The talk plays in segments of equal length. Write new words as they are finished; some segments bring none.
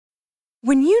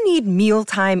When you need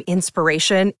mealtime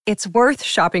inspiration, it's worth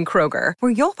shopping Kroger,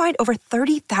 where you'll find over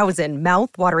 30,000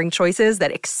 mouth-watering choices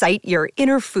that excite your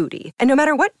inner foodie. And no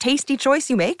matter what tasty choice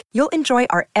you make, you'll enjoy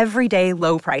our everyday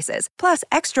low prices, plus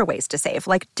extra ways to save,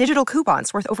 like digital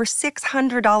coupons worth over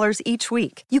 $600 each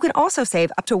week. You can also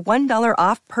save up to $1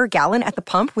 off per gallon at the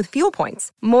pump with fuel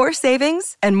points. More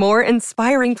savings and more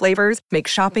inspiring flavors make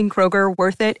shopping Kroger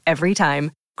worth it every time.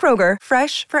 Kroger,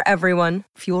 fresh for everyone.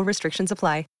 Fuel restrictions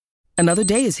apply. Another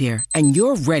day is here, and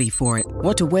you're ready for it.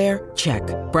 What to wear? Check.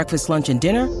 Breakfast, lunch, and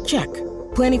dinner? Check.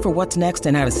 Planning for what's next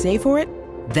and how to save for it?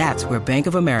 That's where Bank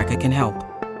of America can help.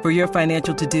 For your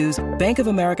financial to-dos, Bank of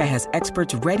America has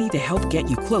experts ready to help get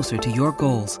you closer to your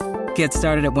goals. Get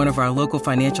started at one of our local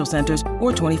financial centers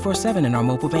or 24/7 in our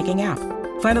mobile banking app.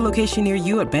 Find a location near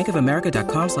you at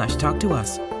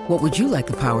bankofamerica.com/talktous. What would you like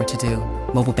the power to do?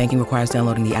 Mobile banking requires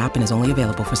downloading the app and is only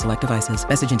available for select devices.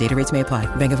 Message and data rates may apply.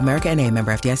 Bank of America N.A.,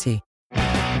 member FDIC.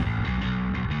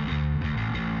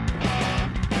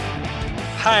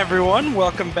 Hi, everyone.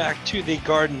 Welcome back to the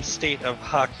Garden State of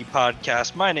Hockey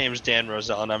podcast. My name is Dan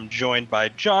Roselle, and I'm joined by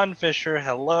John Fisher.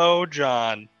 Hello,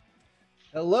 John.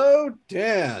 Hello,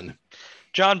 Dan.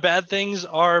 John, bad things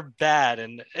are bad.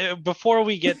 And before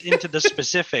we get into the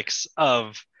specifics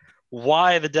of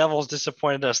why the Devils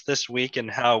disappointed us this week and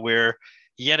how we're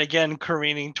yet again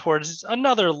careening towards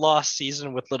another lost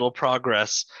season with little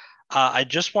progress, I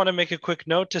just want to make a quick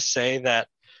note to say that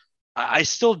I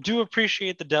still do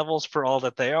appreciate the Devils for all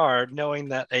that they are, knowing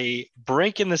that a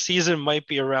break in the season might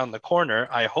be around the corner.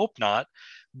 I hope not,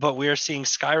 but we are seeing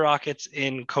skyrockets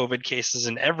in COVID cases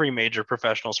in every major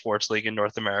professional sports league in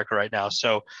North America right now.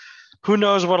 So who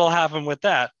knows what'll happen with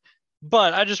that.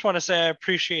 But I just want to say I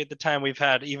appreciate the time we've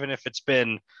had, even if it's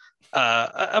been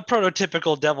a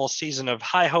prototypical Devils season of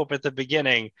high hope at the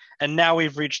beginning. And now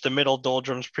we've reached the middle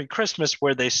doldrums pre-Christmas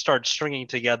where they start stringing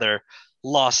together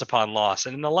loss upon loss.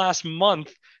 And in the last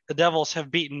month, the Devils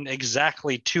have beaten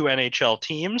exactly 2 NHL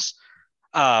teams.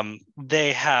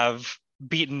 They have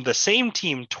beaten the same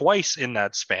team twice in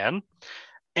that span.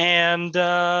 And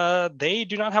they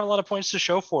do not have a lot of points to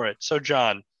show for it. So,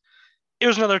 John, it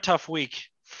was another tough week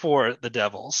for the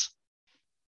Devils.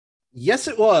 Yes,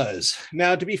 it was.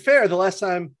 Now, to be fair, the last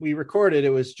time we recorded, it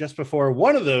was just before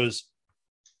one of those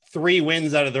 3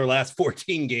 wins out of their last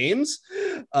 14 games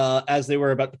as they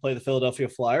were about to play the Philadelphia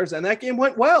Flyers. And that game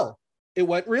went well. It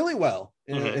went really well.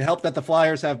 Mm-hmm. It helped that the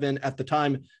Flyers have been at the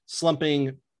time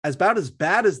slumping about as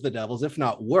bad as the Devils, if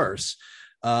not worse.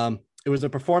 It was a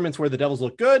performance where the Devils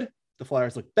looked good. The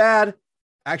Flyers looked bad.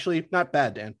 Actually, not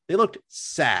bad, Dan. They looked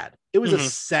sad. It was a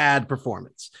sad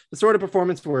performance. The sort of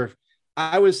performance where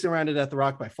I was surrounded at the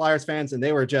Rock by Flyers fans, and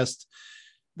they were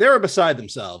beside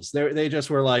themselves. They just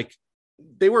were like,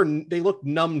 they looked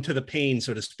numb to the pain,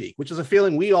 so to speak, which is a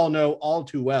feeling we all know all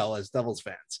too well as Devils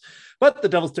fans. But the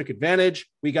Devils took advantage.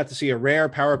 We got to see a rare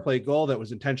power play goal that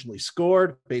was intentionally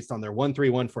scored based on their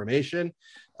 1-3-1 formation,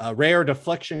 a rare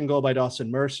deflection goal by Dawson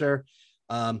Mercer.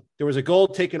 There was a goal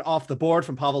taken off the board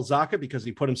from Pavel Zacha because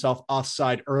he put himself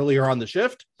offside earlier on the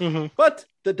shift. But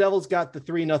the Devils got the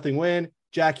 3-0 win.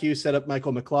 Jack Hughes set up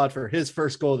Michael McLeod for his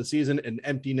first goal of the season, an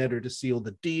empty netter to seal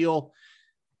the deal.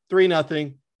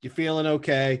 3-0. You're feeling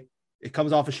okay. It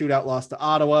comes off a shootout loss to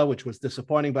Ottawa, which was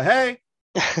disappointing, but hey,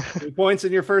 3 points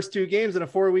in your first 2 games in a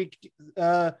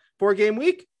 4-game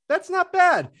week. That's not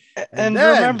bad. And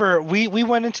then, remember, we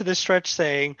went into this stretch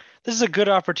saying this is a good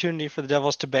opportunity for the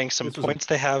Devils to bank some points.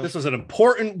 This was an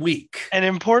important week. An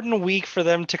important week for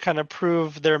them to kind of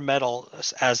prove their mettle,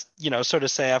 as so to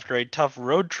say, after a tough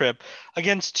road trip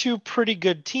against 2 pretty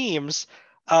good teams.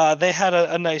 They had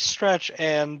a nice stretch,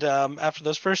 and after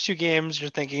those first 2 games,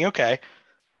 you're thinking, okay,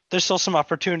 there's still some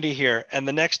opportunity here. And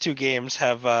the next 2 games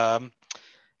have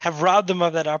robbed them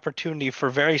of that opportunity for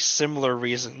very similar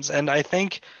reasons. And I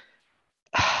think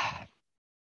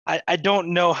I don't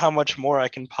know how much more I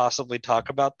can possibly talk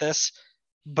about this,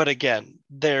 but again,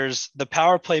 there's the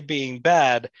power play being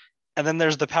bad, and then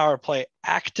there's the power play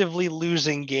actively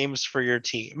losing games for your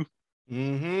team.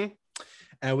 Mm-hmm.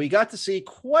 And we got to see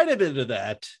quite a bit of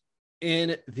that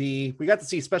we got to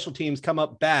see special teams come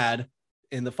up bad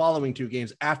in the following 2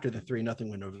 games after the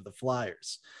 3-0 win over the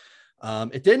Flyers.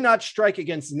 It did not strike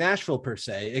against Nashville per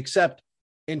se, except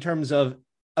in terms of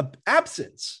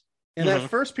absence in that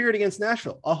first period against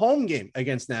Nashville, a home game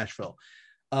against Nashville,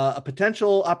 a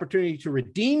potential opportunity to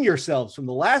redeem yourselves from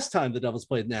the last time the Devils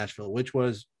played Nashville, which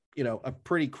was, a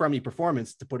pretty crummy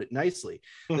performance, to put it nicely.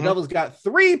 The Devils got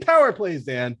 3 power plays,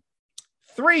 Dan.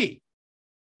 3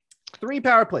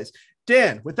 power plays.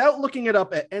 Dan, without looking it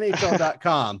up at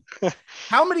NHL.com,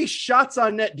 how many shots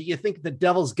on net do you think the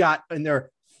Devils got in their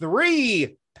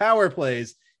 3 power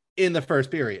plays in the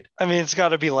first period. I mean, it's got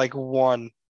to be like 1.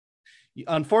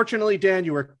 Unfortunately, Dan,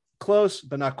 you were close,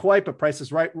 but not quite. But Price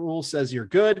is Right rule says you're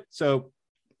good. So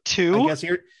 2? I guess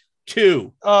you're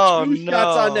 2. Oh, 2 no.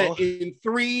 shots on net in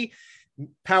 3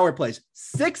 power plays.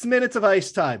 6 minutes of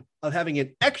ice time of having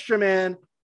an extra man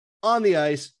on the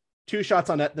ice. 2 shots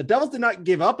on net. The Devils did not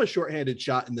give up a shorthanded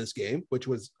shot in this game, which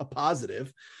was a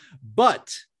positive.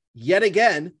 But yet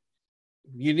again,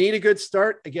 you need a good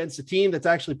start against a team that's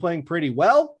actually playing pretty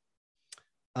well.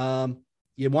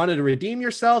 You wanted to redeem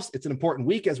yourselves. It's an important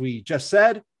week, as we just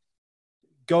said.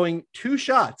 Going 2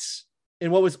 shots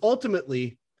in what was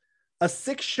ultimately a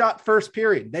 6-shot first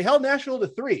period. They held Nashville to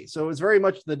 3, so it was very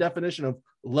much the definition of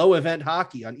low event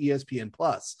hockey on ESPN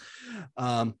Plus.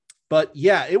 But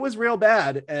yeah, it was real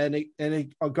bad, and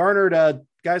it garnered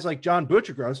guys like John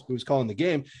Buccigross, who was calling the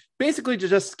game, basically to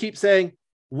just keep saying,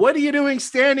 "What are you doing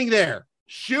standing there?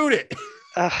 Shoot it!"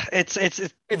 It's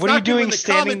what are you doing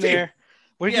standing there?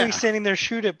 What are you doing standing there?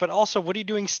 Shoot it. But also, what are you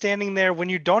doing standing there when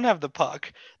you don't have the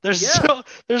puck?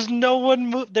 There's no one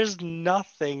move. There's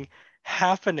nothing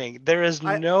happening. There is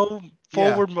no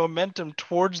forward momentum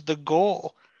towards the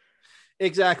goal.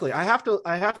 Exactly. I have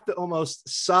to almost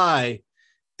sigh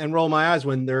and roll my eyes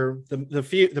when they're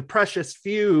the precious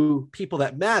few people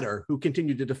that matter who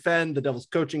continue to defend the Devils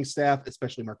coaching staff,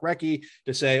 especially Mark Recchi,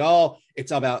 to say, "Oh,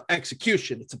 it's about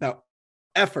execution. It's about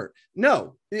effort."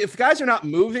 No, if guys are not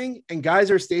moving and guys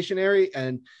are stationary,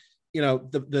 and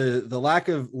the lack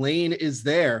of lane is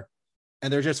there,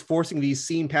 and they're just forcing these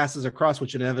seam passes across,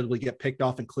 which inevitably get picked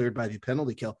off and cleared by the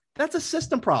penalty kill, that's a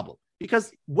system problem.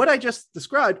 Because what I just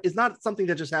described is not something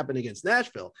that just happened against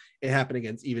Nashville. It happened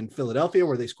against even Philadelphia,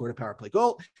 where they scored a power play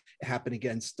goal. It happened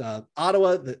against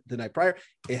Ottawa the night prior.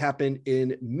 It happened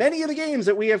in many of the games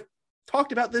that we have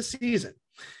talked about this season.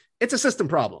 It's a system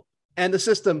problem, and the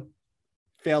system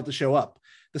failed to show up.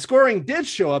 The scoring did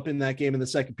show up in that game in the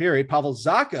second period. Pavel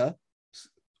Zacha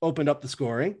opened up the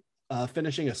scoring,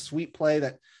 finishing a sweet play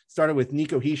that started with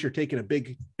Nico Hischier taking a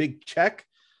big check.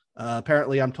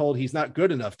 Apparently, I'm told he's not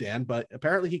good enough, Dan, but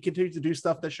apparently he continues to do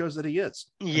stuff that shows that he is.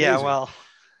 Yeah, amazing. Well,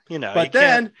 but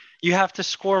then you have to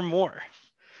score more.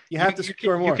 You have to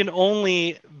score more. You can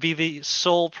only be the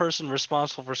sole person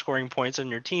responsible for scoring points on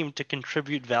your team to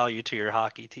contribute value to your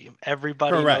hockey team.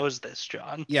 Everybody knows this,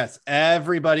 John. Yes,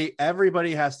 everybody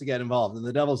has to get involved, and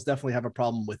the Devils definitely have a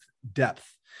problem with depth,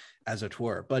 as it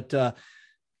were. But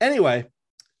anyway,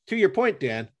 to your point,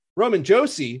 Dan, Roman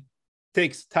Josi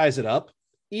ties it up.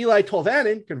 Eli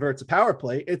Tolvanen converts a power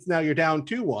play. It's now you're down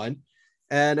 2-1.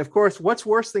 And of course, what's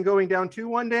worse than going down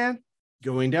 2-1, Dan?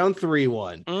 Going down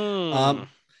 3-1.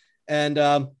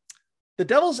 The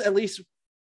Devils at least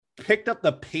picked up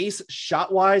the pace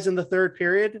shot-wise in the third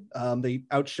period. They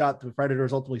outshot the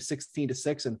Predators ultimately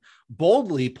 16-6 and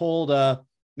boldly pulled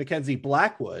Mackenzie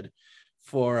Blackwood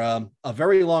for a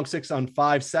very long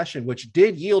 6-on-5 session, which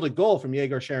did yield a goal from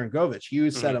Yegor Sharangovich.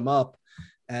 Hughes set him up,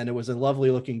 and it was a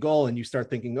lovely looking goal. And you start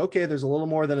thinking, okay, there's a little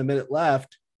more than a minute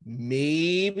left.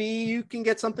 Maybe you can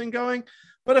get something going.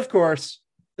 But of course,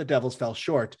 the Devils fell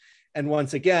short. And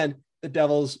once again, the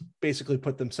Devils basically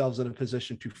put themselves in a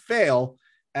position to fail,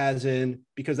 as in,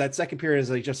 because that second period, as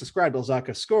I just described,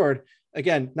 Zacha scored.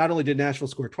 Again, not only did Nashville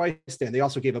score twice, Dan, they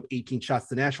also gave up 18 shots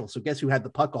to Nashville. So guess who had the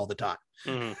puck all the time?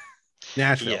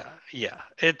 Nashville. Yeah.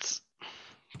 It's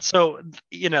so,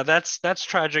 that's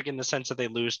tragic in the sense that they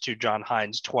lose to John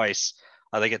Hines twice.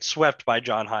 They get swept by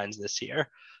John Hines this year.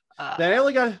 They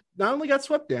not only got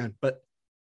swept, Dan, but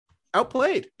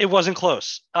outplayed. It wasn't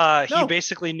close. He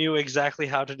basically knew exactly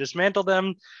how to dismantle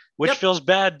them, which feels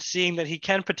bad, seeing that he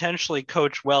can potentially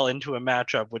coach well into a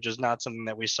matchup, which is not something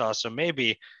that we saw. So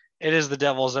maybe it is the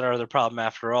Devils that are the problem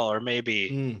after all, or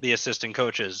maybe the assistant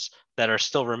coaches that are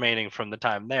still remaining from the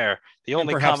time there. The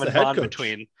only common bond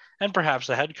between, and perhaps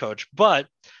the head coach. But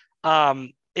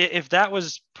if that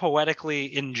was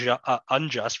poetically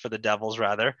unjust for the Devils,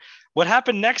 rather, what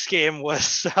happened next game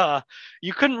was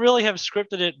you couldn't really have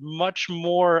scripted it much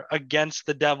more against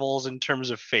the Devils in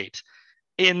terms of fate,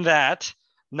 in that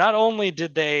not only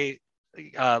did they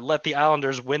let the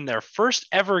Islanders win their first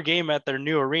ever game at their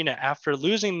new arena after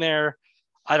losing there,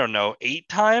 8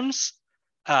 times.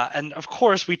 And of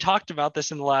course, we talked about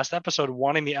this in the last episode,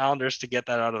 wanting the Islanders to get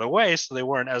that out of the way so they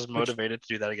weren't as motivated to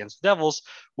do that against the Devils,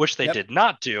 which they did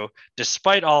not do.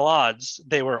 Despite all odds,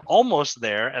 they were almost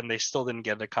there and they still didn't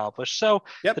get it accomplished. So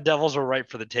the Devils were right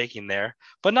for the taking there.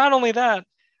 But not only that,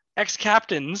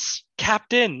 captains,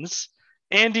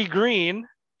 Andy Green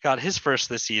got his first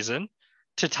this season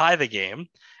to tie the game,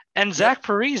 and Zach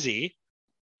Parise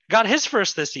got his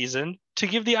first this season to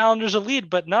give the Islanders a lead.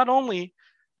 But not only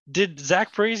did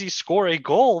Zach Parise score a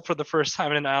goal for the first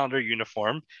time in an Islander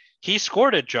uniform? He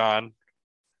scored it, John,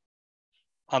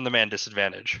 on the man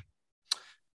disadvantage.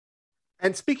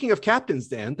 And speaking of captains,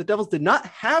 Dan, the Devils did not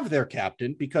have their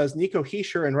captain because Nico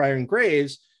Hischier and Ryan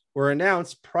Graves were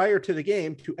announced prior to the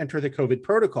game to enter the COVID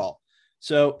protocol.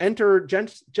 So enter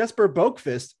Jesper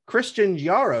Boqvist, Christian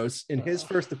Jaros in his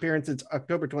first appearance since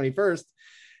October 21st,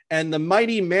 and the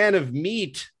mighty man of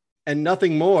meat and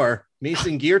nothing more,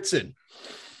 Mason Geertsen.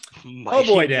 Mighty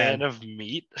boy, Dan. Man of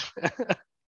meat?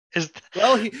 He's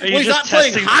not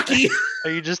playing hockey.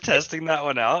 Are you just testing that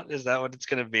one out? Is that what it's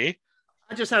going to be?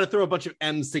 I just had to throw a bunch of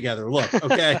M's together. Look,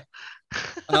 okay.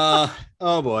 Oh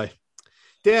boy.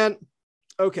 Dan,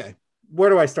 okay. Where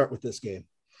do I start with this game?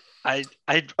 Let's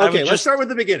start with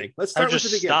the beginning. Let's start with the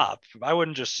beginning. Stop. I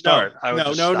wouldn't just start.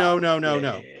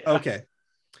 No. Okay.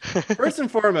 First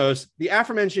and foremost, the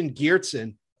aforementioned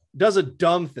Geertsen does a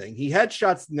dumb thing. He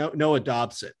headshots Noah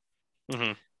Dobson.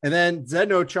 Mm-hmm. And then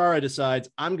Zdeno Chara decides,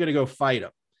 I'm going to go fight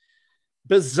him.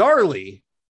 Bizarrely,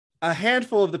 a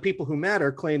handful of the people who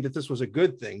matter claimed that this was a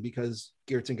good thing because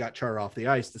Geertsen got Chara off the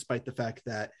ice, despite the fact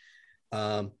that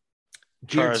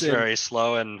Chara's very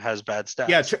slow and has bad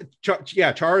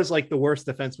stats. Chara is like the worst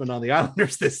defenseman on the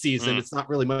Islanders this season. It's not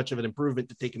really much of an improvement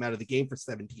to take him out of the game for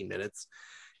 17 minutes.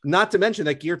 Not to mention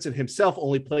that Geertsen himself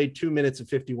only played 2 minutes and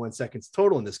 51 seconds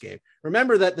total in this game.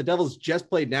 Remember that the Devils just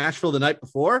played Nashville the night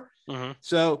before. Mm-hmm.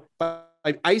 So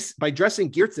by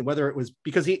dressing Geertsen, whether it was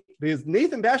because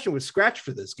Nathan Bastian was scratched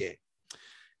for this game.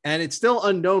 And it's still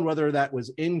unknown whether that was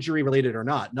injury related or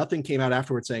not. Nothing came out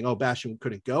afterwards saying, oh, Bastian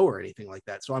couldn't go or anything like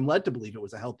that. So I'm led to believe it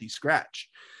was a healthy scratch,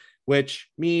 which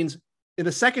means in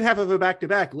the second half of a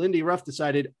back-to-back, Lindy Ruff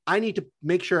decided I need to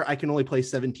make sure I can only play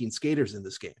 17 skaters in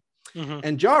this game. Mm-hmm.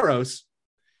 And Jaros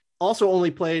also only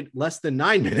played less than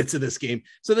 9 minutes of this game.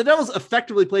 So the Devils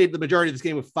effectively played the majority of this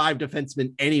game with 5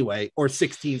 defensemen anyway, or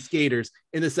 16 skaters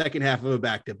in the second half of a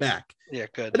back-to-back. Yeah,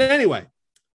 good. But anyway,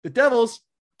 the Devils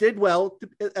did well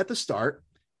at the start,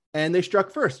 and they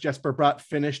struck first. Jesper Bratt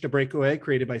finished a breakaway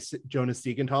created by Jonas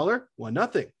Siegenthaler,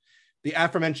 1-0. The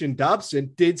aforementioned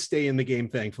Dobson did stay in the game,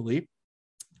 thankfully.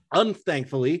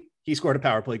 Unthankfully, he scored a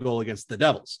power play goal against the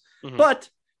Devils. Mm-hmm. But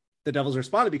the Devils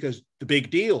responded because the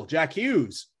big deal, Jack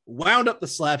Hughes, wound up the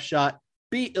slap shot,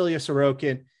 beat Ilya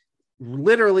Sorokin,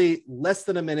 literally less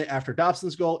than a minute after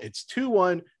Dobson's goal. It's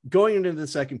 2-1 going into the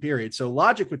second period. So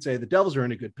logic would say the Devils are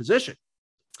in a good position.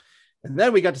 And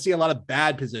then we got to see a lot of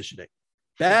bad positioning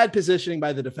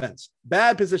by the defense,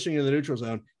 bad positioning in the neutral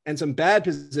zone, and some bad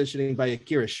positioning by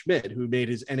Akira Schmid, who made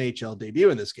his NHL debut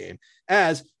in this game,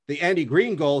 as the Andy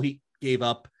Green goal he gave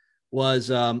up was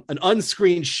an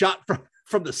unscreened shot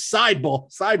from the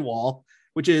sidewall,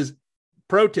 which is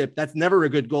pro tip. That's never a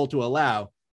good goal to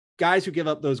allow. Guys who give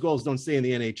up those goals don't stay in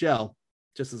the NHL.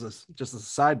 Just as a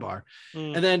sidebar.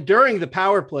 And then during the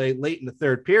power play late in the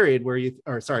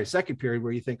second period,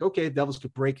 where you think, okay, Devils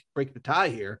could break the tie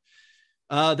here.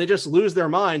 They just lose their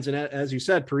minds. And as you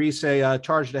said, Parise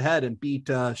charged ahead and beat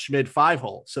Schmid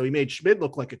 5-hole. So he made Schmid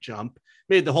look like a chump,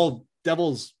 made the whole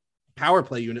Devils power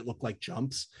play unit look like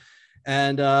chumps.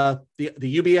 And the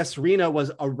UBS Arena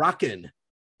was a rockin'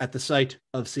 at the sight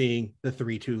of seeing the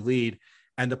 3-2 lead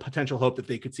and the potential hope that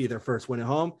they could see their first win at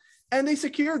home. And they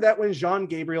secured that when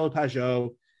Jean-Gabriel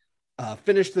Pageau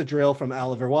finished the drill from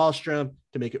Oliver Wahlstrom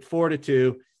to make it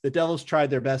 4-2. The Devils tried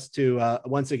their best to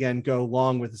once again go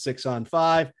long with the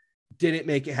 6-on-5. Didn't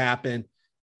make it happen.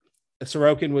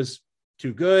 Sorokin was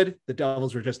too good. The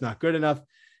Devils were just not good enough.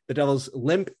 The Devils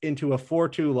limp into a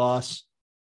 4-2 loss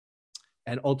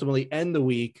and ultimately end the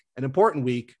week, an important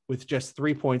week, with just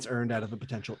 3 points earned out of a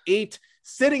potential 8,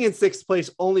 sitting in 6th place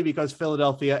only because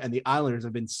Philadelphia and the Islanders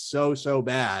have been so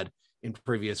bad in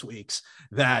previous weeks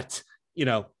that,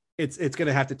 it's going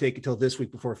to have to take until this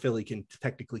week before Philly can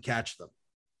technically catch them.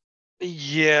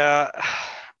 Yeah.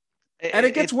 And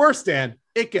it gets worse, Dan.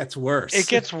 It gets worse. It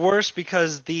gets worse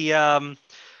because the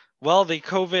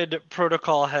COVID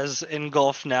protocol has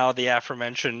engulfed now the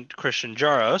aforementioned Christian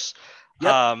Jaros.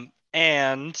 Yep.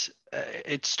 And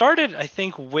it started, I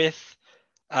think, with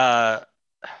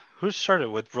who started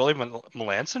with Roland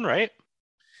Melanson, right?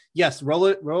 Yes,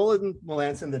 Roland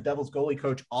Melanson, the Devils goalie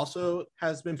coach, also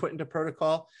has been put into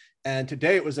protocol. And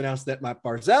today it was announced that Matt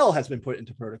Barzal has been put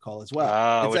into protocol as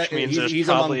well. Which means there's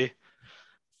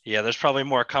probably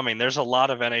more coming. There's a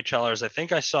lot of NHLers. I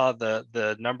think I saw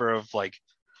the number of like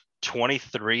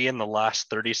 23 in the last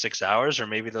 36 hours, or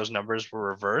maybe those numbers were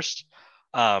reversed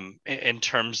in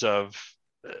terms of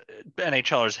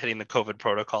NHLers hitting the COVID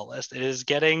protocol list. It is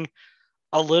getting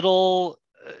a little,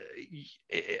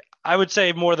 I would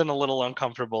say more than a little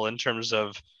uncomfortable in terms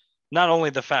of not only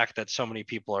the fact that so many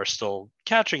people are still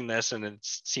catching this and it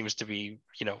seems to be,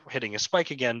 hitting a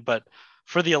spike again, but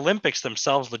for the Olympics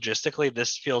themselves, logistically,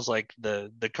 this feels like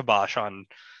the kibosh on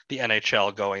the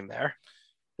NHL going there.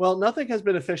 Well, nothing has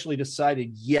been officially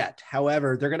decided yet.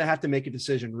 However, they're going to have to make a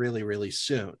decision really, really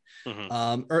soon.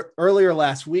 Earlier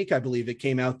last week, I believe it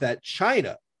came out that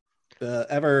China, the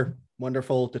ever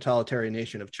wonderful totalitarian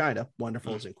nation of China,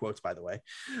 wonderful is in quotes, by the way,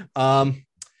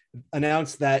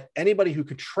 announced that anybody who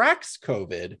contracts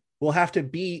COVID will have to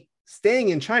be staying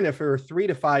in China for a 3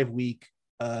 to 5 week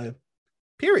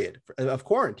period of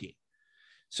quarantine.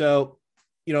 So,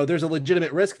 there's a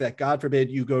legitimate risk that, God forbid,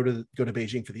 you go to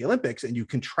Beijing for the Olympics and you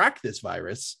contract this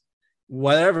virus,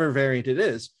 whatever variant it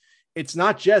is. It's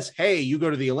not just, hey, you go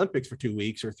to the Olympics for 2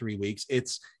 weeks or 3 weeks.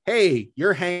 It's, hey,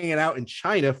 you're hanging out in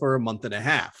China for a month and a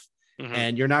half,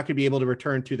 and you're not going to be able to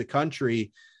return to the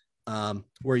country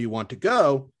where you want to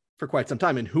go for quite some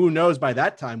time. And who knows by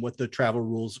that time what the travel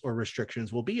rules or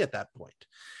restrictions will be at that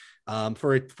point.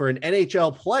 For an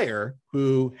NHL player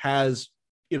who has,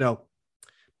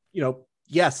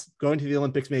 yes, going to the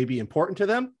Olympics may be important to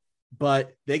them,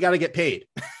 but they got to get paid.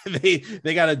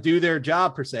 they got to do their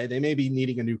job, per se. They may be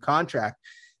needing a new contract.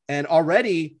 And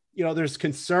already, there's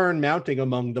concern mounting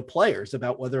among the players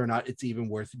about whether or not it's even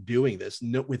worth doing this.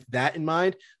 With that in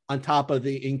mind, on top of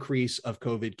the increase of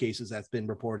COVID cases that's been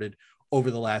reported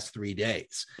over the last 3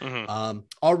 days.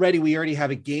 Already, we already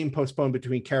have a game postponed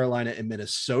between Carolina and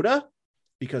Minnesota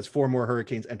because 4 more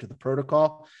Hurricanes entered the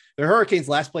protocol. The Hurricanes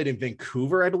last played in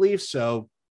Vancouver, I believe. So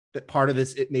that part of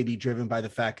this, it may be driven by the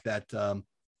fact that,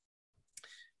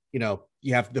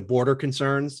 you have the border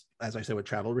concerns, as I said, with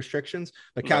travel restrictions,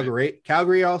 but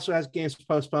Calgary also has games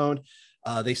postponed.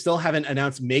 They still haven't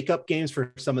announced makeup games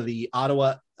for some of the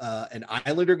Ottawa and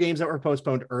Islander games that were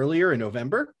postponed earlier in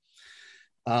November.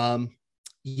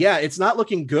 It's not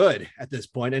looking good at this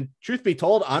point. And truth be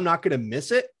told, I'm not going to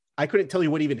miss it. I couldn't tell you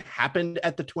what even happened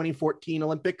at the 2014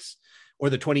 Olympics or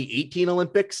the 2018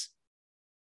 Olympics.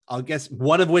 I'll guess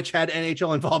one of which had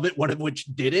NHL involvement, one of which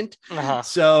didn't.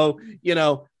 So,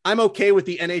 I'm okay with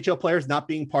the NHL players not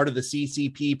being part of the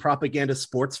CCP Propaganda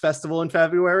Sports Festival in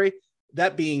February.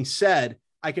 That being said,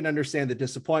 I can understand the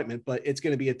disappointment, but it's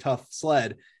going to be a tough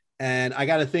sled. And I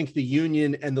got to think the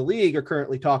union and the league are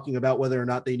currently talking about whether or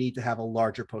not they need to have a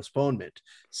larger postponement,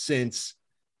 since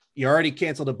you already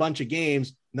canceled a bunch of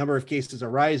games, number of cases are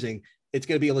rising. It's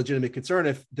going to be a legitimate concern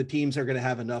if the teams are going to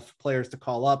have enough players to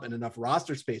call up and enough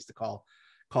roster space to call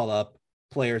up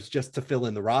players just to fill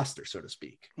in the roster, so to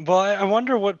speak. Well, I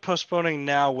wonder what postponing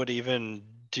now would even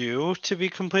do, to be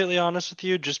completely honest with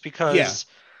you, just because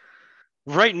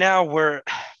right now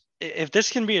if this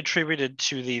can be attributed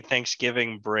to the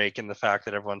Thanksgiving break and the fact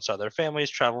that everyone saw their families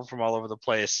travel from all over the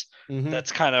place,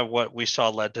 that's kind of what we saw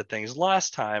led to things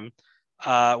last time.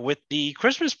 With the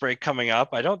Christmas break coming up,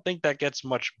 I don't think that gets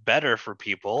much better for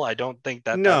people. I don't think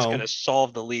that's going to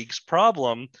solve the league's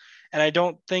problem. And I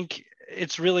don't think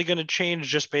it's really going to change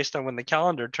just based on when the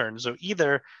calendar turns. So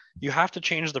either you have to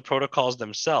change the protocols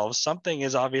themselves. Something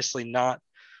is obviously not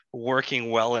working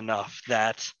well enough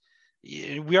that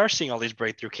we are seeing all these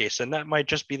breakthrough cases, and that might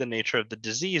just be the nature of the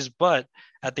disease. But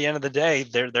at the end of the day,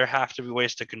 there have to be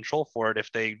ways to control for it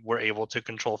if they were able to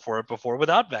control for it before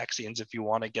without vaccines. If you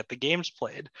want to get the games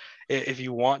played, if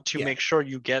you want to make sure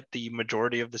you get the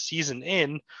majority of the season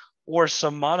in, or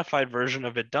some modified version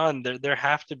of it done, there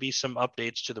have to be some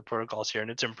updates to the protocols here.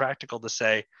 And it's impractical to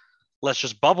say, let's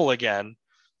just bubble again.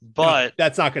 But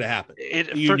that's not going to happen.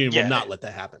 The union will not let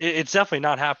that happen. It's definitely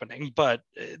not happening, but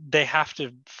they have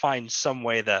to find some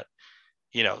way that,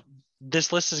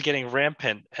 this list is getting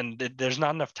rampant and there's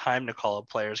not enough time to call up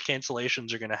players.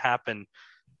 Cancellations are going to happen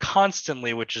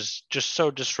constantly, which is just so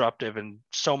disruptive and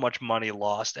so much money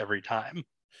lost every time.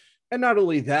 And not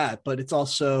only that, but it's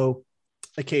also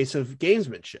a case of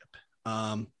gamesmanship.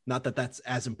 Not that that's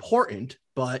as important,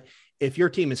 but if your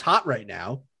team is hot right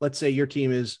now, let's say your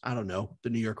team is, I don't know, the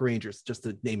New York Rangers, just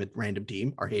to name a random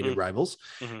team, our hated rivals.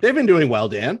 They've been doing well,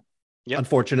 Dan. Yep.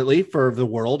 Unfortunately for the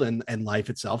world and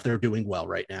life itself, they're doing well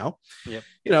right now. Yep.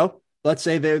 Let's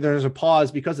say there's a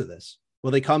pause because of this. Well,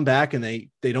 they come back and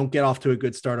they don't get off to a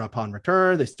good start upon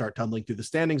return. They start tumbling through the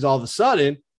standings. All of a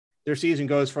sudden, their season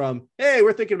goes from, hey,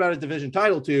 we're thinking about a division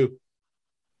title to,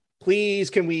 please,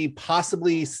 can we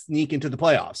possibly sneak into the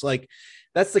playoffs? Like,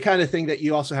 that's the kind of thing that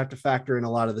you also have to factor in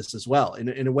a lot of this as well.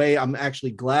 In a way, I'm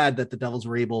actually glad that the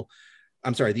NHL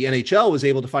was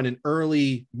able to find an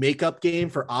early makeup game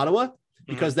for Ottawa,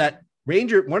 because that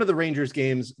one of the Rangers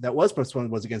games that was postponed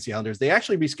was against the Islanders. They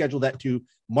actually rescheduled that to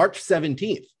March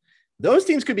 17th. Those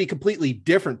teams could be completely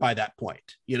different by that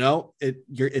point.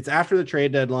 It's after the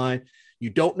trade deadline. You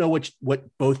don't know what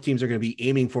both teams are going to be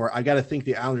aiming for. I got to think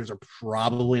the Islanders are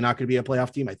probably not going to be a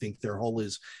playoff team. I think their hole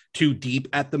is too deep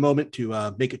at the moment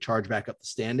to make a charge back up the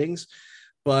standings.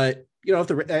 But,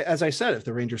 as I said, if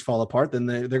the Rangers fall apart, then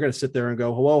they're going to sit there and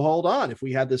go, whoa, hold on. If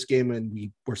we had this game and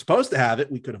we were supposed to have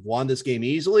it, we could have won this game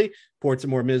easily, poured some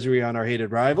more misery on our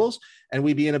hated rivals, and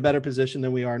we'd be in a better position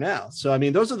than we are now. So, I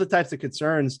mean, those are the types of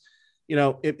concerns,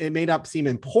 it may not seem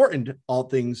important, all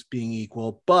things being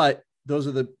equal, but those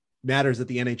are the matters that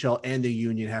the NHL and the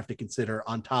union have to consider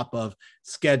on top of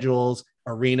schedules,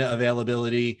 arena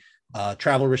availability,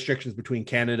 travel restrictions between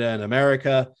Canada and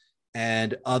America,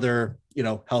 and other,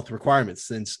 health requirements,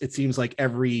 since it seems like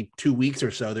every 2 weeks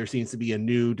or so, there seems to be a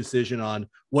new decision on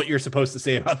what you're supposed to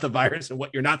say about the virus and what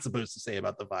you're not supposed to say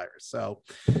about the virus. So,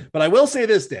 but I will say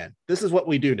this, Dan, this is what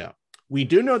we do know. We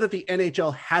do know that the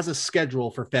NHL has a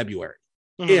schedule for February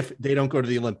if they don't go to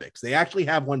the Olympics. They actually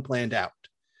have one planned out.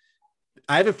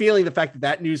 I have a feeling the fact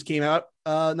that news came out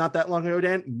not that long ago,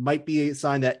 Dan, might be a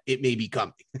sign that it may be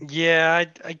coming. Yeah,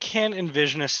 I can't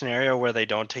envision a scenario where they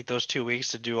don't take those 2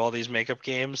 weeks to do all these makeup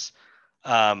games.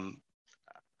 I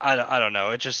don't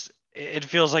know. It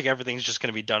feels like everything's just going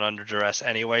to be done under duress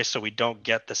anyway, so we don't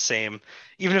get the same.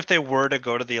 Even if they were to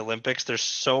go to the Olympics, there's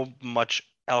so much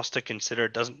else to consider.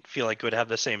 It doesn't feel like it would have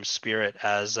the same spirit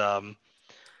as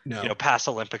past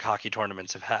Olympic hockey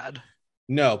tournaments have had.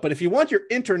 No, but if you want your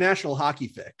international hockey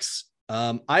fix,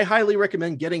 I highly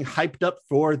recommend getting hyped up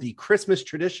for the Christmas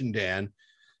tradition, Dan,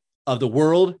 of the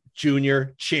World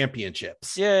Junior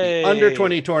Championships. Yay! The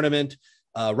under-20 tournament.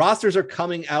 Rosters are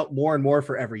coming out more and more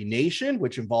for every nation,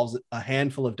 which involves a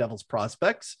handful of Devils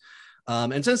prospects.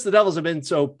 And since the Devils have been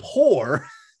so poor,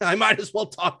 I might as well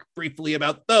talk briefly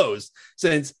about those,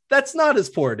 since that's not as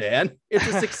poor, Dan. It's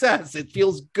a success. It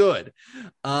feels good.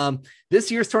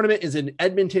 This year's tournament is in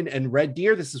Edmonton and Red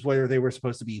Deer. This is where they were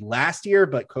supposed to be last year,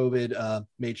 but COVID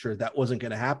made sure that wasn't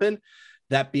going to happen.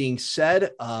 That being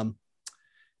said,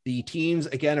 the teams,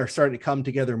 again, are starting to come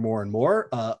together more and more.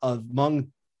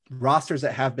 Among rosters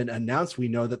that have been announced, we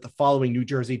know that the following New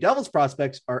Jersey Devils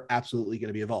prospects are absolutely going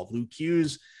to be involved. Luke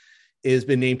Hughes has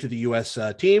been named to the U.S.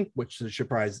 team, which should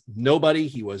surprise nobody.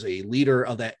 He was a leader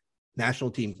of that national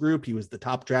team group. He was the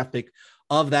top draft pick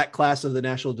of that class of the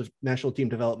national team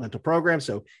developmental program.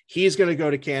 So he's going to go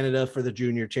to Canada for the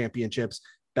junior championships.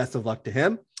 Best of luck to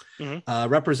him.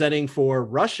 Representing for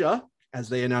Russia, as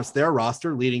they announced their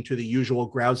roster, leading to the usual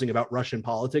grousing about Russian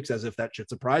politics, as if that should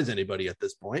surprise anybody at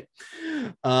this point.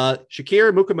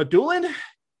 Shakir Mukhamadullin,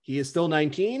 he is still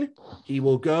 19. He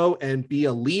will go and be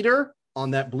a leader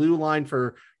on that blue line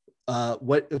for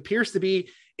what appears to be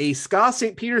a SKA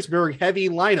St. Petersburg heavy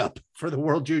lineup for the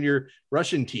World Junior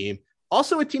Russian team.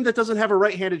 Also a team that doesn't have a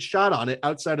right-handed shot on it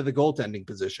outside of the goaltending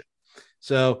position.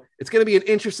 So it's going to be an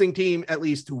interesting team, at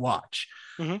least to watch.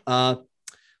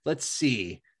 Let's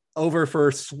see. Over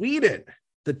for Sweden,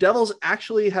 the Devils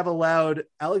actually have allowed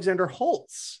Alexander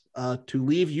Holtz to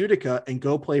leave Utica and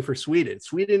go play for Sweden.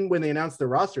 Sweden, when they announced their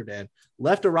roster, Dan,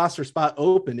 left a roster spot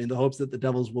open in the hopes that the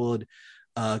Devils would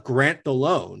grant the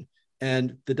loan.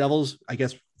 And the Devils, I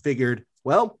guess, figured,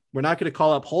 well, we're not going to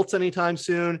call up Holtz anytime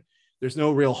soon. There's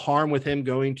no real harm with him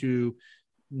going to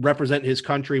represent his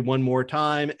country one more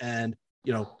time and,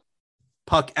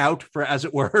 puck out, for as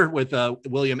it were, with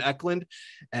William Eklund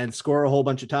and score a whole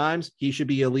bunch of times. He should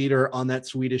be a leader on that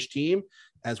Swedish team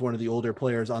as one of the older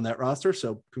players on that roster.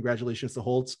 So congratulations to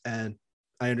Holtz. And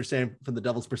I understand from the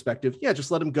Devils' perspective,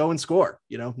 just let him go and score.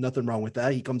 Nothing wrong with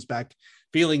that. He comes back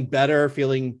feeling better,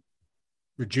 feeling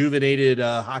rejuvenated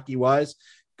hockey-wise.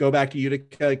 Go back to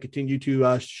Utica, continue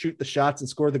to shoot the shots and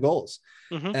score the goals.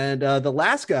 And the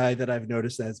last guy that I've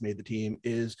noticed that has made the team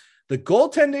is the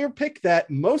goaltender pick that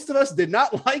most of us did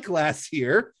not like last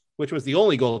year, which was the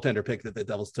only goaltender pick that the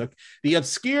Devils took, the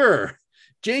obscure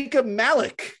Jacob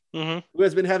Malik, who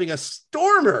has been having a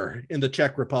stormer in the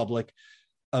Czech Republic.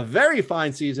 A very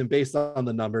fine season based on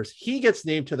the numbers. He gets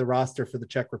named to the roster for the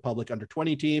Czech Republic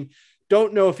under-20 team.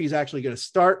 Don't know if he's actually going to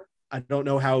start. I don't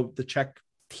know how the Czech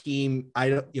team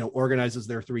organizes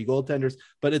their three goaltenders,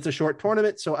 but it's a short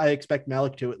tournament, so I expect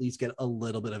Malik to at least get a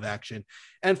little bit of action.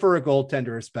 And for a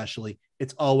goaltender especially,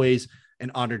 it's always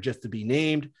an honor just to be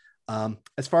named.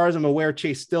 As far as I'm aware,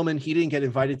 Chase Stillman, he didn't get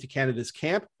invited to Canada's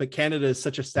camp, but Canada is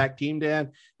such a stacked team,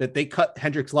 Dan, that they cut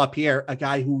Hendrix Lapierre, a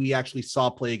guy who we actually saw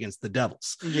play against the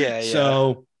Devils.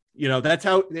 So that's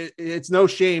how it's no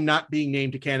shame not being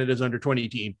named to Canada's under-20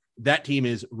 team. That team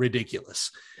is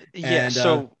ridiculous.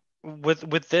 So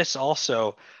with this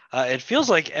also, it feels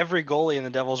like every goalie in the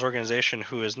Devils organization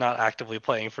who is not actively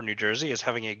playing for New Jersey is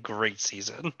having a great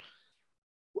season.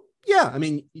 Yeah, I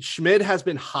mean, Schmid has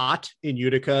been hot in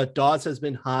Utica. Dawes has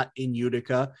been hot in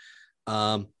Utica.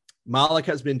 Malik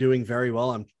has been doing very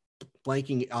well. I'm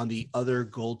blanking on the other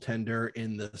goaltender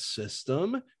in the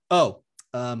system.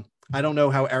 I don't know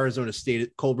how Arizona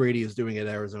State, Cole Brady is doing at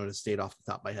Arizona State off the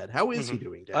top of my head. How is he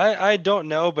doing, Dan? I don't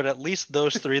know, but at least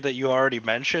those three that you already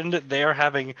mentioned, they are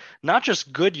having not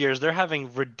just good years, they're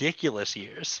having ridiculous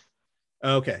years.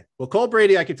 Okay. Well, Cole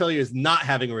Brady, I can tell you, is not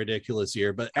having a ridiculous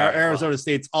year, but Arizona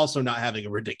State's also not having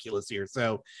a ridiculous year.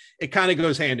 So it kind of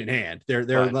goes hand in hand.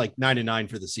 They're like 9-9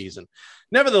 for the season.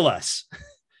 Nevertheless,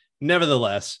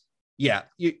 yeah,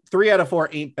 3 out of 4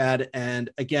 ain't bad.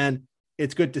 And again,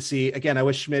 it's good to see. Again, I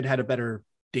wish Schmid had a better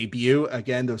debut.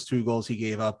 Again, those 2 goals he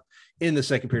gave up in the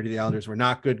second period of the Islanders were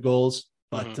not good goals,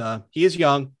 but he is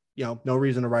young. No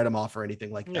reason to write him off or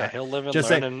anything like that. Yeah, he'll live and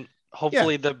learn. And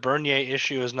hopefully the Bernier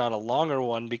issue is not a longer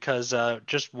one, because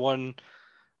just one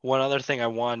other thing I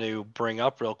want to bring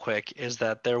up real quick is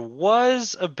that there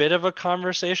was a bit of a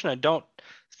conversation. I don't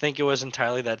think it was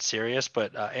entirely that serious,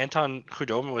 but Anton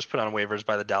Khudobin was put on waivers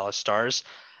by the Dallas Stars.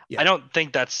 Yeah. I don't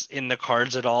think that's in the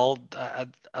cards at all,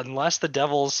 unless the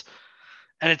Devils,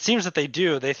 and it seems that they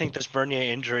do, they think this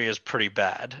Bernier injury is pretty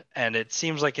bad, and it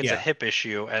seems like it's a hip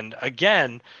issue. And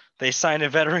again, they signed a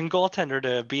veteran goaltender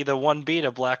to be the 1B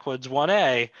to Blackwood's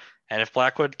 1A. And if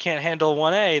Blackwood can't handle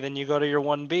 1A, then you go to your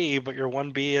 1B, but your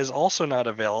 1B is also not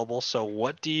available. So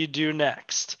what do you do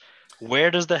next? Where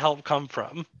does the help come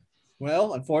from?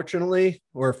 Well, unfortunately,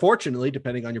 or fortunately,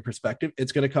 depending on your perspective,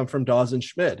 it's going to come from Dawson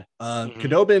Schmid.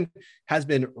 Khudobin has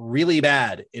been really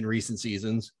bad in recent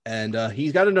seasons, and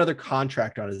he's got another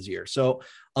contract on his year. So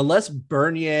unless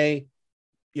Bernier,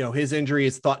 his injury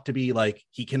is thought to be like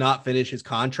he cannot finish his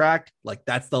contract, like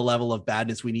that's the level of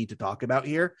badness we need to talk about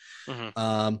here.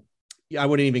 I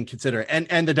wouldn't even consider it.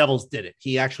 And the Devils did it.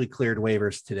 He actually cleared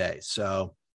waivers today.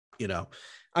 So,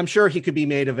 I'm sure he could be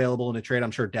made available in a trade.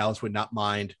 I'm sure Dallas would not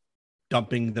mind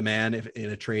dumping the man in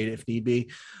a trade if need be.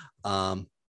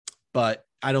 But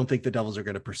I don't think the Devils are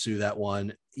going to pursue that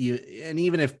one. And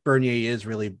even if Bernier is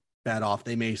really bad off,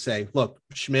 they may say, look,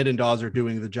 Schmid and Dawes are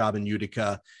doing the job in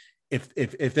Utica.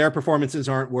 If their performances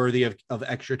aren't worthy of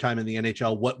extra time in the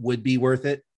NHL, what would be worth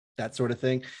it? That sort of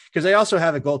thing. Because they also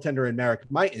have a goaltender in Marek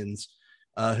Mitens,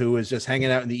 who is just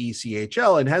hanging out in the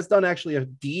ECHL and has done actually a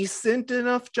decent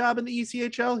enough job in the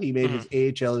ECHL. He made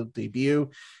his AHL debut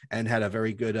and had a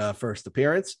very good first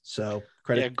appearance. So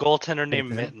credit. Yeah, goaltender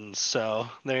named Mittens. So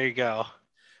there you go.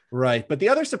 Right. But the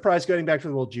other surprise, going back to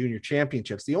the World Junior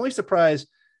Championships, the only surprise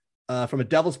from a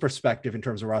Devils perspective in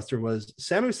terms of roster was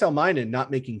Samu Salminen not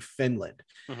making Finland.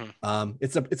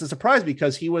 It's a surprise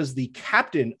because he was the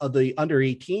captain of the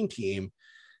under-18 team.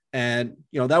 And,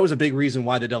 that was a big reason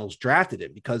why the Devils drafted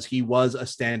him, because he was a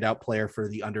standout player for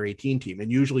the under-18 team.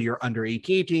 And usually your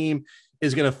under-18 team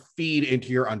is going to feed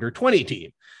into your under-20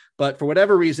 team. But for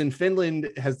whatever reason, Finland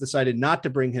has decided not to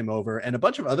bring him over, and a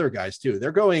bunch of other guys too.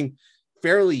 They're going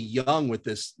fairly young with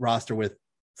this roster with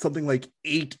something like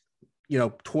 8,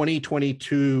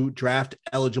 2022 draft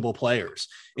eligible players,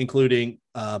 including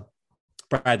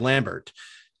Brad Lambert.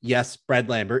 Yes, Brad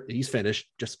Lambert, he's finished.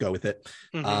 Just go with it.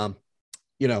 But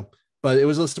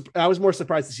I was more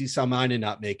surprised to see Salminen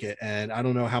not make it. And I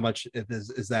don't know how much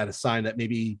is that a sign that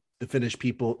maybe the Finnish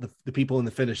people, the people in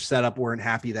the Finnish setup weren't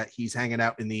happy that he's hanging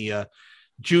out in the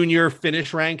junior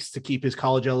Finnish ranks to keep his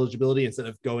college eligibility instead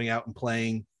of going out and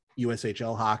playing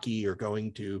USHL hockey, or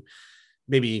going to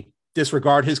maybe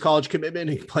disregard his college commitment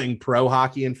and playing pro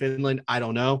hockey in Finland. I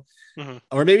don't know.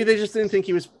 Or maybe they just didn't think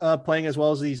he was playing as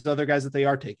well as these other guys that they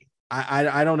are taking.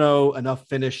 I don't know enough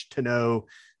Finnish to know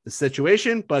the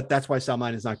situation, but that's why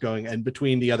Salminen is not going. And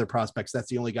between the other prospects, that's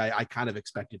the only guy I kind of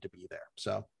expected to be there.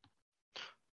 So,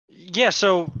 yeah.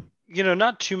 So,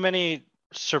 not too many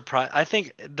surprise. I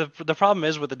think the problem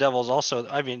is with the Devils also,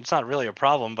 I mean, it's not really a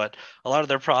problem, but a lot of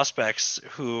their prospects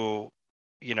who,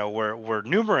 were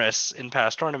numerous in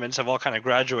past tournaments have all kind of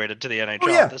graduated to the NHL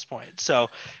at this point. So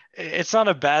it's not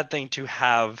a bad thing to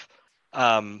have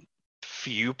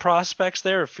few prospects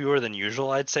there, or fewer than usual,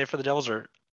 I'd say, for the Devils, or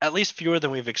at least fewer than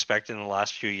we've expected in the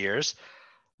last few years.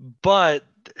 But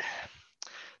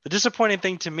the disappointing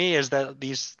thing to me is that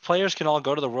these players can all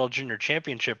go to the World Junior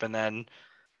Championship, and then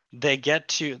they get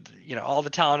to, all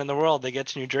the talent in the world, they get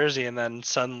to New Jersey, and then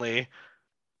suddenly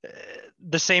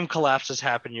the same collapses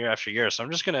happen year after year. So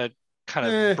I'm just going to kind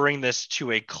of bring this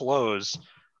to a close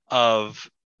of,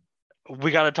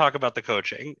 we got to talk about the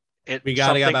coaching. We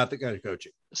got to get about the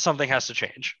coaching. Something has to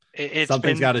change.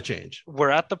 Something's got to change. We're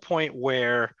at the point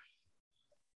where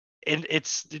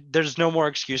there's no more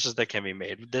excuses that can be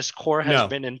made. This core has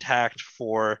been intact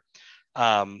for,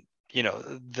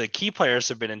 the key players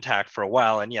have been intact for a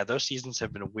while. And yeah, those seasons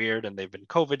have been weird and they've been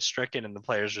COVID stricken and the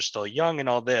players are still young and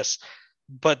all this.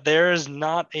 but there is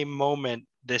not a moment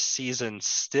this season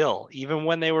still, even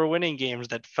when they were winning games,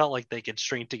 that felt like they could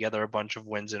string together a bunch of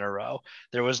wins in a row.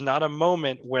 There was not a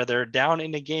moment where they're down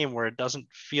in a game where it doesn't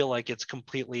feel like it's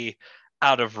completely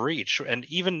out of reach. And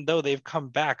even though they've come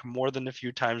back more than a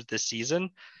few times this season,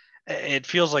 it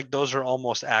feels like those are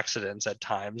almost accidents at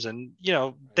times. And, you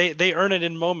know, they earn it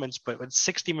in moments, but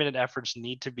 60-minute efforts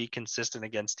need to be consistent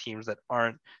against teams that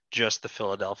aren't just the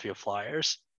Philadelphia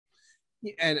Flyers.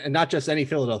 And not just any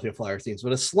Philadelphia Flyers teams,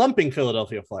 but a slumping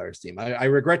Philadelphia Flyers team. I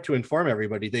regret to inform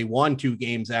everybody they won 2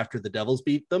 games after the Devils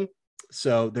beat them.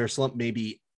 So their slump may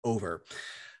be over,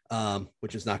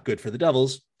 which is not good for the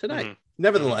Devils tonight. Mm-hmm.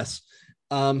 Nevertheless,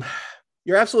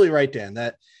 you're absolutely right, Dan,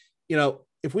 that, you know,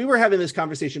 if we were having this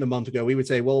conversation a month ago, we would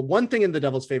say, well, one thing in the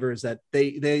Devils' favor is that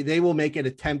they will make an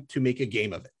attempt to make a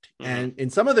game of it. Mm-hmm. And in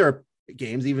some of their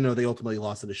games, even though they ultimately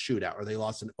lost in a shootout or they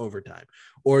lost in overtime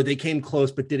or they came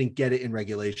close but didn't get it in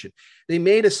regulation, they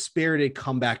made a spirited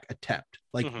comeback attempt.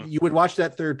 Like you would watch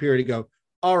that third period and go,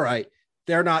 all right,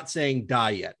 they're not saying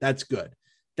die yet. That's good.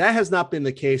 That has not been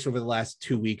the case over the last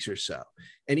 2 weeks or so.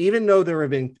 And even though there have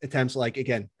been attempts like,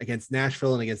 again, against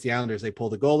Nashville and against the Islanders, they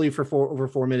pulled the goalie for over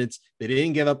 4 minutes. They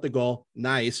didn't give up the goal.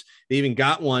 Nice. They even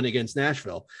got one against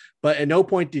Nashville. But at no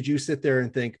point did you sit there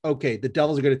and think, okay, the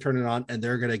Devils are going to turn it on and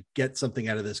they're going to get something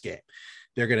out of this game.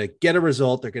 They're going to get a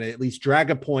result. They're going to at least drag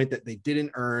a point that they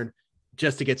didn't earn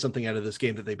just to get something out of this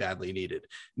game that they badly needed.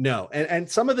 No. And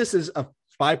some of this is a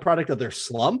byproduct of their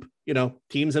slump. You know,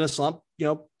 teams in a slump, you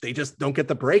know, they just don't get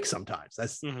the break sometimes.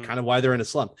 That's kind of why they're in a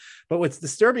slump. But what's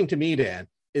disturbing to me, Dan,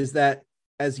 is that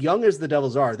as young as the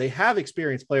Devils are, they have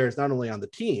experienced players not only on the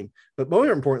team, but more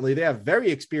importantly, they have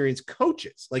very experienced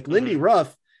coaches. Like Lindy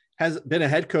Ruff has been a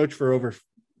head coach for over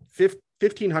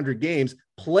 1,500 games,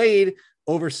 played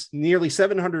over nearly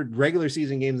 700 regular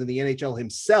season games in the NHL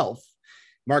himself.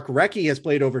 Mark Recchi has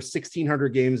played over 1,600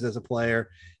 games as a player.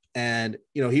 And,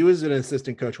 you know, he was an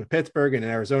assistant coach with Pittsburgh and in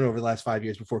Arizona over the last 5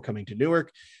 years before coming to Newark.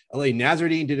 Alain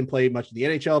Nasreddine didn't play much in the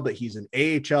NHL, but he's an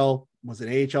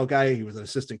AHL guy. He was an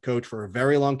assistant coach for a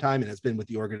very long time and has been with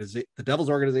the Devils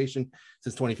organization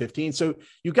since 2015. So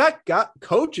you got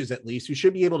coaches at least who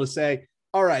should be able to say,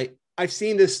 all right, I've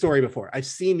seen this story before. I've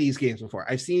seen these games before.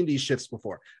 I've seen these shifts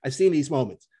before. I've seen these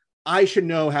moments. I should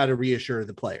know how to reassure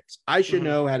the players. I should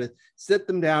know how to sit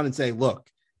them down and say, look,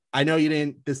 I know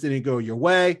this didn't go your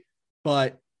way,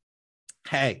 but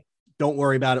hey, don't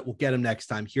worry about it. We'll get them next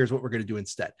time. Here's what we're going to do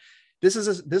instead. This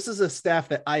is a staff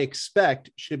that I expect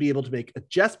should be able to make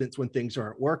adjustments when things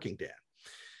aren't working, Dan.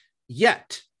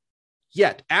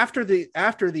 Yet after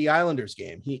the Islanders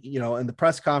game, he, you know, in the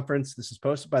press conference, this is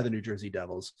posted by the New Jersey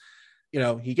Devils, you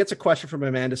know, he gets a question from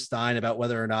Amanda Stein about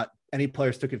whether or not any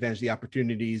players took advantage of the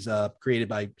opportunities created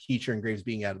by Heacher and Graves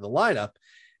being out of the lineup.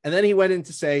 And then he went in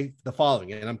to say the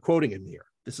following, and I'm quoting him here.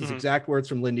 This is exact words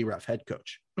from Lindy Ruff, head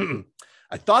coach.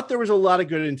 I thought there was a lot of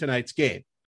good in tonight's game.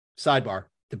 Sidebar,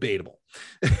 debatable.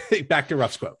 Back to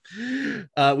Ruff's quote.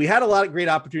 We had a lot of great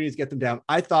opportunities to get them down.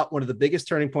 I thought one of the biggest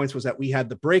turning points was that we had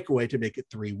the breakaway to make it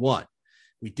 3-1.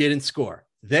 We didn't score.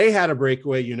 They had a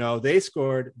breakaway, you know, they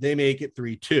scored, they make it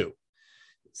 3-2.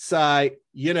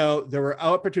 You know, there were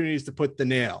opportunities to put the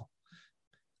nail.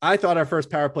 I thought our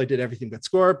first power play did everything but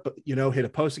score, but, you know, hit a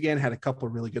post again, had a couple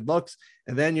of really good looks.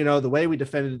 And then, you know, the way we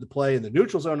defended the play in the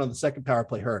neutral zone on the second power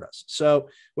play hurt us. So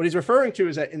what he's referring to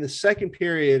is that in the second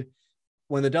period,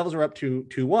 when the Devils were up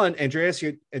 2-1,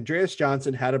 Andreas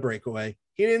Johnson had a breakaway.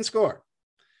 He didn't score.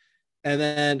 And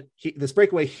then this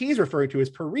breakaway he's referring to is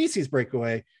Parisi's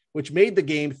breakaway, which made the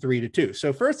game 3-2.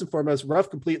 So first and foremost, Ruff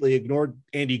completely ignored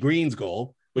Andy Green's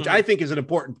goal, which I think is an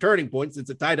important turning point since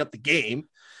it tied up the game.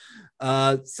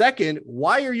 Second,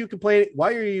 why are you complaining?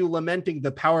 Why are you lamenting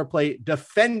the power play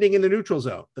defending in the neutral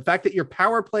zone? The fact that your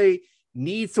power play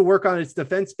needs to work on its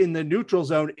defense in the neutral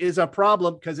zone is a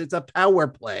problem because it's a power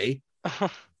play.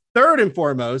 Third and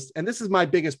foremost, and this is my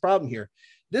biggest problem here,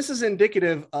 this is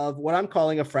indicative of what I'm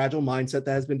calling a fragile mindset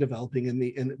that has been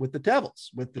developing with the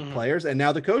Devils, with the players and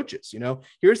now the coaches. You know,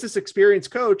 here's this experienced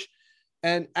coach,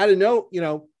 and out of no, you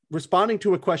know, responding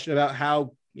to a question about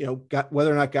how, you know,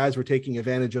 whether or not guys were taking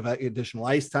advantage of additional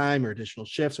ice time or additional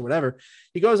shifts or whatever.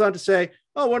 He goes on to say,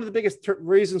 oh, one of the biggest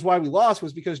reasons why we lost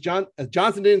was because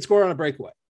Johnson didn't score on a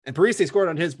breakaway and Parise scored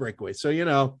on his breakaway. So, you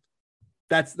know,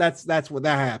 that's what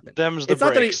that happened. Them's the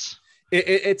breaks.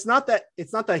 It's not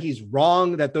that he's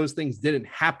wrong that those things didn't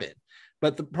happen,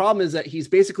 but the problem is that he's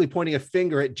basically pointing a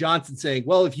finger at Johnson saying,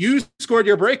 well, if you scored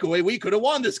your breakaway, we could have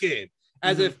won this game,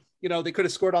 as if, you know, they could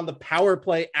have scored on the power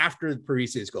play after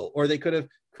Parise's goal, or they could have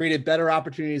created better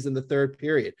opportunities in the third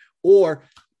period, or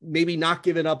maybe not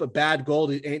giving up a bad goal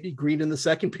to Andy Green in the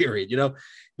second period. You know,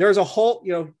 there's a whole,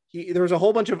 you know, there was a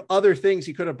whole bunch of other things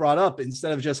he could have brought up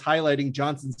instead of just highlighting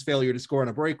Johnson's failure to score on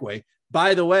a breakaway.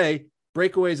 By the way,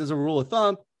 breakaways, as a rule of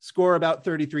thumb, score about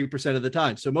 33% of the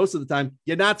time. So most of the time,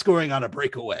 you're not scoring on a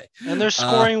breakaway. And they're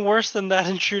scoring worse than that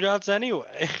in shootouts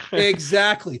anyway.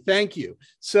 Exactly. Thank you.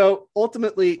 So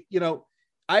ultimately,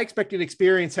 I expect an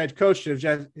experienced head coach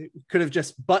could have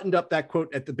just buttoned up that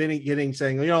quote at the beginning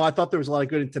saying, I thought there was a lot of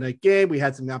good in tonight's game. We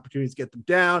had some opportunities to get them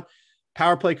down.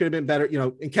 Power play could have been better,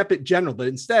 and kept it general. But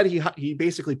instead, he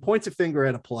basically points a finger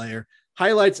at a player,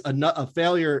 highlights a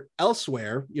failure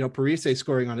elsewhere, Parise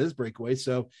scoring on his breakaway.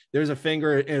 So there's a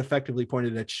finger effectively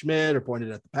pointed at Schmidt or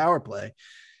pointed at the power play.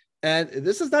 And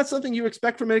this is not something you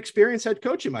expect from an experienced head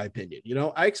coach, in my opinion.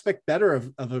 I expect better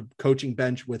of a coaching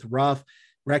bench with Ruff,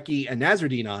 Recchi, and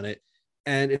Nasruddin on it.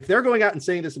 And if they're going out and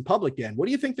saying this in public, Dan, what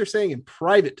do you think they're saying in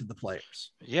private to the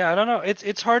players? Yeah, I don't know.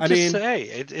 It's hard to say.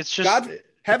 It's just God,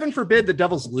 heaven forbid the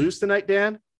Devils lose tonight,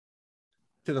 Dan,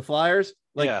 to the Flyers.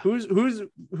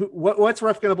 What's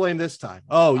Ruff going to blame this time?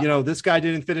 Oh, this guy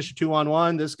didn't finish a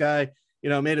 2-on-1. This guy,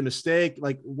 made a mistake.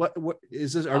 Like, what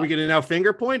is this? Are we going to now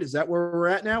finger point? Is that where we're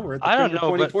at now? We're at the finger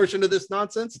pointing portion of this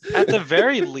nonsense. At the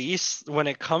very least, when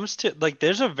it comes to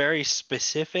there's a very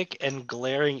specific and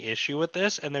glaring issue with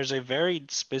this, and there's a very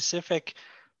specific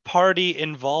party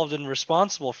involved and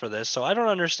responsible for this. So I don't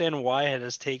understand why it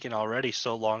has taken already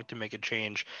so long to make a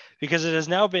change, because it has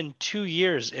now been 2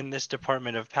 years in this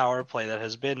department of power play that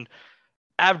has been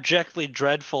abjectly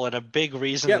dreadful, and a big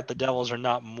reason that the Devils are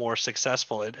not more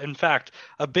successful. In fact,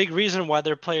 a big reason why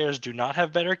their players do not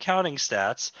have better counting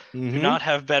stats, do not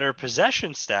have better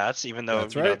possession stats, even though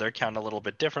they're counted a little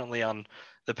bit differently on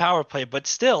the power play, but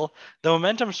still the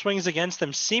momentum swings against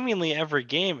them seemingly every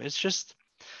game.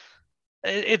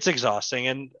 It's exhausting,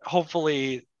 and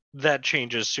hopefully that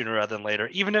changes sooner rather than later.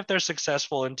 Even if they're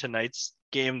successful in tonight's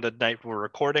game, the night we're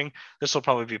recording, this will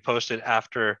probably be posted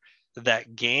after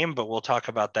that game, but we'll talk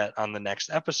about that on the next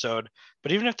episode.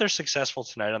 But even if they're successful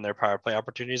tonight on their power play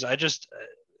opportunities,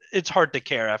 it's hard to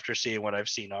care after seeing what I've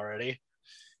seen already.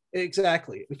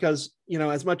 Exactly. Because,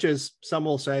 as much as some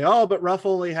will say, oh, but Ruff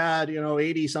only had,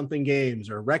 80 something games,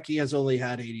 or Recchi has only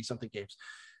had 80 something games.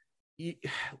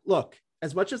 Look,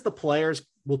 as much as the players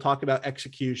will talk about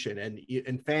execution,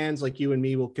 and fans like you and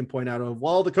me can point out,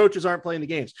 the coaches aren't playing the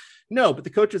games. No, but the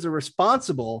coaches are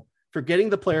responsible for getting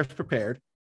the players prepared,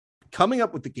 coming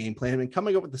up with the game plan, and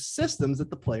coming up with the systems that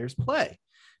the players play.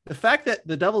 The fact that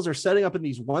the Devils are setting up in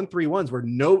these 1-3-1s where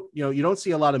you don't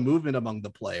see a lot of movement among the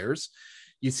players.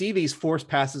 You see these forced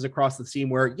passes across the seam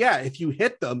where, if you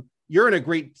hit them, you're in a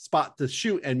great spot to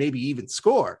shoot and maybe even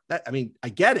score. I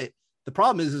get it. The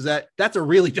problem is that that's a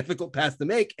really difficult pass to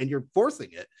make, and you're forcing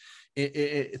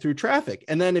it through traffic.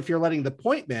 And then if you're letting the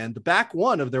point man, the back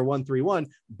one of their 1-3-1,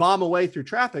 bomb away through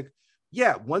traffic,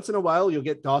 once in a while you'll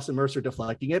get Dawson Mercer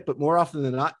deflecting it, but more often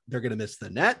than not, they're going to miss the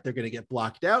net. They're going to get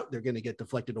blocked out. They're going to get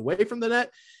deflected away from the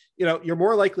net. You're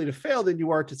more likely to fail than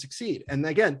you are to succeed. And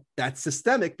again, that's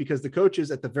systemic, because the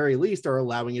coaches at the very least are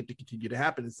allowing it to continue to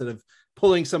happen, instead of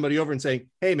pulling somebody over and saying,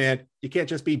 hey man, you can't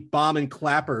just be bombing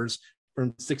clappers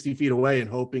from 60 feet away and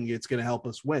hoping it's going to help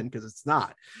us win, because it's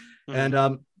not. And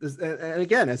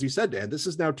again, as you said, Dan, this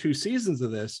is now 2 seasons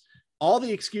of this. All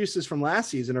the excuses from last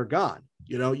season are gone.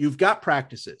 You've got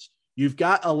practices. You've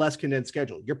got a less condensed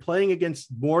schedule. You're playing against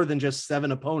more than just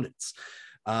 7 opponents.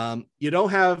 You don't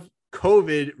have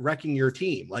COVID wrecking your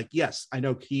team. Yes, I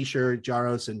know Keisher,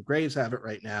 Jaros, and Graves have it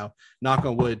right now. Knock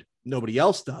on wood, nobody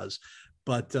else does.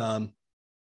 But,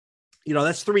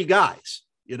 that's 3 guys,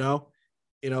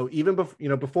 even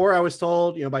before I was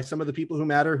told, by some of the people who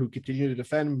matter, who continue to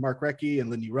defend Mark Recchi and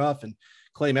Lindy Ruff and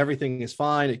claim everything is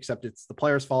fine, except it's the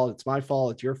player's fault. It's my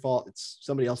fault. It's your fault. It's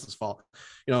somebody else's fault.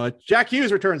 Jack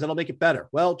Hughes returns, that'll make it better.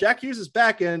 Well, Jack Hughes is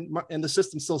back and the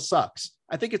system still sucks.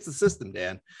 I think it's the system,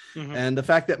 Dan. And the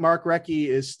fact that Mark Recchi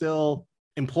is still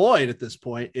employed at this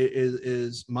point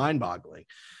is mind boggling.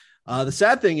 The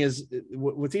sad thing is,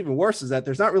 what's even worse is that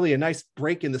there's not really a nice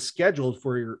break in the schedule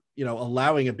for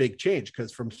allowing a big change,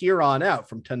 because from here on out,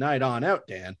 from tonight on out,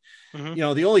 Dan,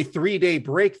 the only 3-day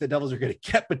break the Devils are going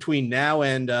to get between now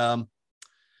and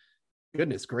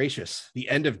goodness gracious, the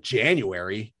end of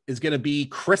January is going to be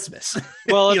Christmas.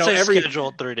 Well, it's a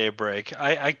scheduled 3-day break.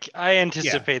 I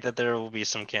anticipate that there will be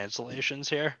some cancellations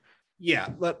here. Yeah,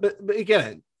 but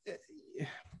again,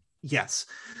 yes.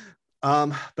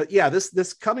 But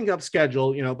this coming up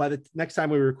schedule, by the next time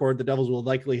we record, the Devils will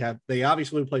likely they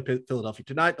obviously will play Philadelphia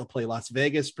tonight. They'll play Las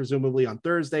Vegas, presumably on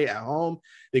Thursday at home.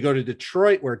 They go to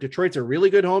Detroit, where Detroit's a really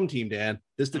good home team, Dan.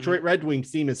 This Detroit Red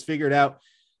Wings team has figured out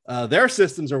their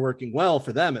systems are working well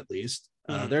for them, at least.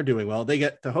 They're doing well. They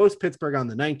get to host Pittsburgh on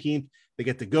the 19th. They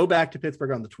get to go back to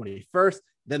Pittsburgh on the 21st.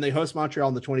 Then they host Montreal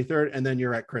on the 23rd, and then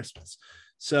you're at Christmas.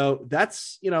 So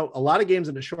that's, a lot of games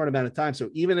in a short amount of time. So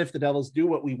even if the Devils do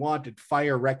what we wanted,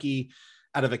 fire Recchi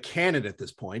out of a cannon at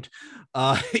this point,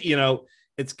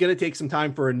 it's going to take some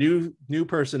time for a new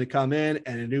person to come in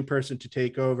and a new person to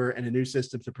take over and a new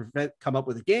system to come up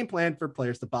with a game plan for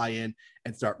players to buy in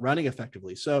and start running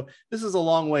effectively. So this is a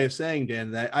long way of saying,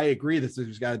 Dan, that I agree that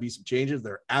there's got to be some changes.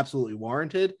 They're absolutely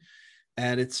warranted.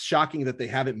 And it's shocking that they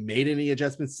haven't made any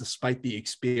adjustments despite the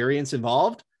experience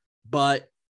involved, but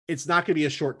it's not going to be a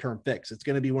short-term fix. It's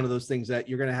going to be one of those things that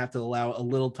you're going to have to allow a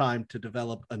little time to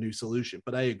develop a new solution.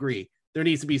 But I agree, there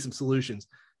needs to be some solutions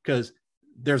because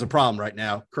there's a problem right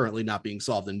now currently not being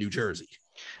solved in New Jersey.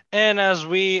 And as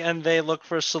we and they look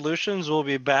for solutions, we'll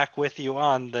be back with you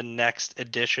on the next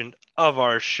edition of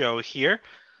our show here.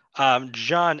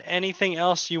 John, anything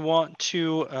else you want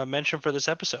to mention for this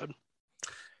episode?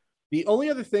 The only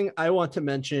other thing I want to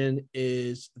mention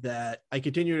is that I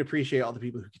continue to appreciate all the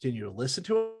people who continue to listen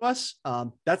to us.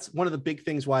 That's one of the big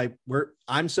things why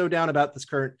I'm so down about this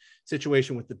current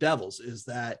situation with the Devils is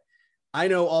that I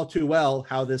know all too well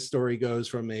how this story goes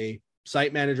from a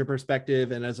site manager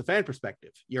perspective and as a fan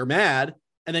perspective. You're mad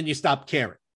and then you stop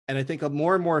caring. And I think of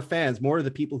more and more fans, more of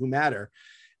the people who matter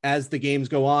as the games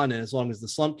go on. And as long as the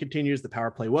slump continues, the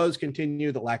power play woes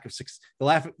continue, the lack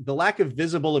of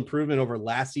visible improvement over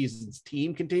last season's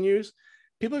team continues,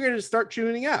 people are going to start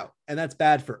tuning out. And that's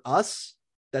bad for us.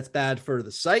 That's bad for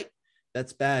the site.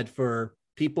 That's bad for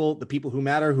the people who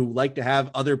matter, who like to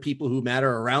have other people who matter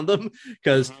around them,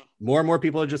 because more and more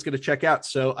people are just going to check out.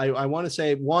 So I want to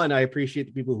say, one, I appreciate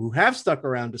the people who have stuck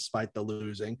around despite the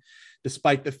losing,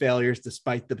 despite the failures,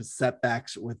 despite the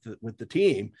setbacks with the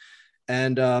team.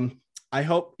 And I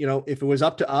hope, if it was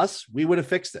up to us, we would have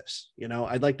fixed this.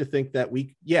 I'd like to think that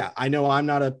I know I'm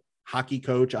not a hockey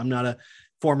coach. I'm not a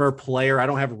former player. I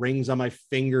don't have rings on my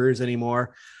fingers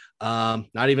anymore.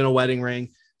 Not even a wedding ring.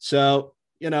 So,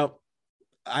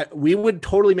 we would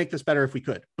totally make this better if we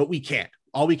could, but we can't.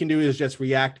 All we can do is just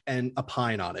react and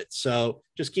opine on it. So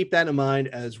just keep that in mind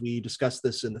as we discuss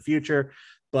this in the future,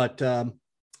 but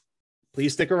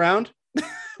please stick around.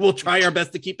 We'll try our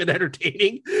best to keep it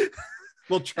entertaining.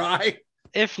 We'll try.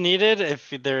 If needed, if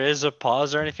there is a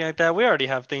pause or anything like that, we already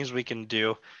have things we can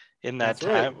do in that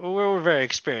time. Right. We're very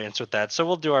experienced with that, so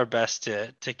we'll do our best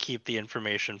to keep the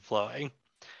information flowing.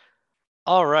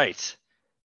 All right.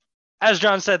 As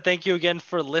John said, thank you again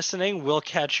for listening. We'll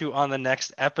catch you on the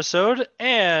next episode,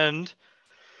 and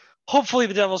hopefully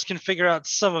the Devils can figure out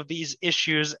some of these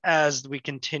issues as we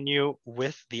continue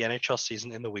with the NHL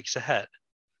season in the weeks ahead.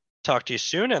 Talk to you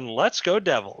soon, and let's go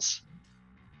Devils.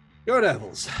 Go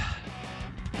Devils.